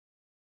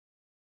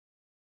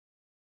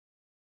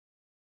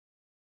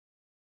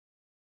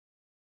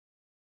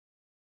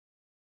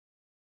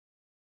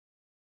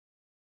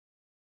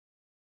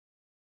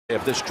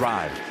Of this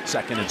drive,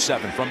 2nd and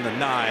 7 from the 9.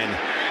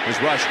 His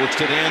rush looks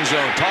to the end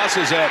zone,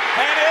 tosses it,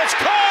 and it's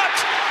caught!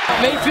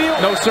 Mayfield?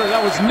 No, sir,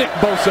 that was Nick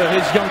Bosa,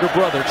 his younger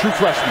brother, true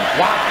freshman.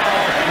 Wow!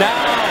 Now,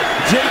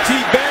 J.T.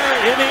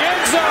 Barrett in the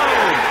end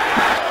zone!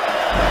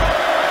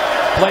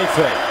 Play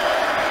fake.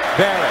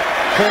 Barrett,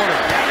 corner,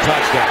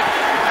 touchdown.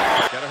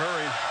 Gotta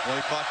hurry,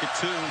 play clock at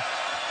 2.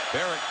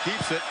 Barrett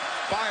keeps it,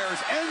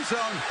 fires, end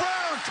zone,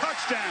 Brown,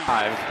 touchdown!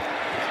 5.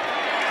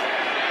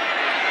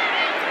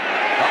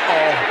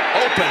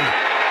 Open.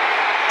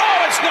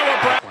 Oh, it's Noah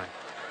Brown.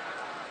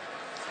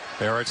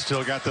 Barrett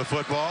still got the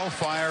football.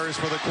 Fires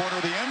for the corner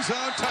of the end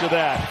zone. To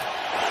that.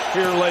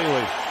 Here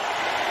lately.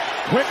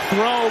 Quick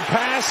throw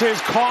pass is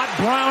caught.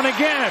 Brown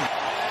again.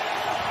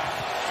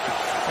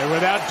 And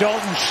without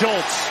Dalton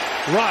Schultz.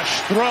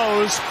 Rush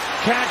throws.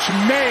 Catch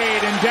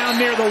made and down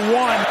near the 1.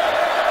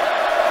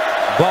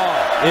 Ball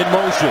in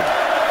motion.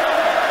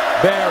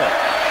 Barrett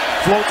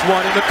floats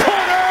one in the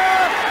corner.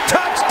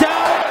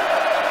 Touchdown.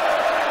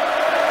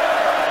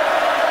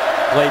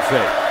 Play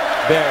fake.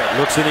 Barrett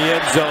looks in the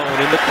end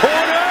zone in the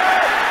corner.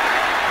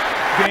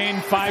 Gain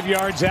 5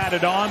 yards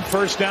added on.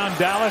 First down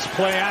Dallas.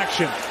 Play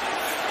action.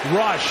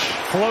 Rush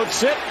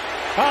floats it.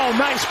 Oh,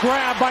 nice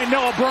grab by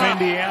Noah Brown.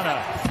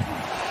 Indiana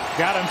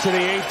got him to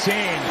the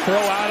 18. Throw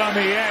out on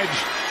the edge.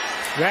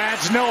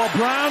 That's Noah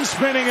Brown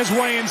spinning his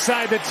way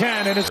inside the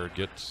 10. And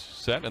gets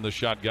set in the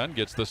shotgun.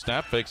 Gets the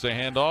snap. Fakes a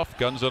handoff.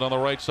 Guns it on the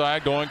right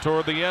side. Going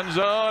toward the end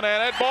zone. And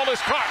that ball is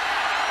caught.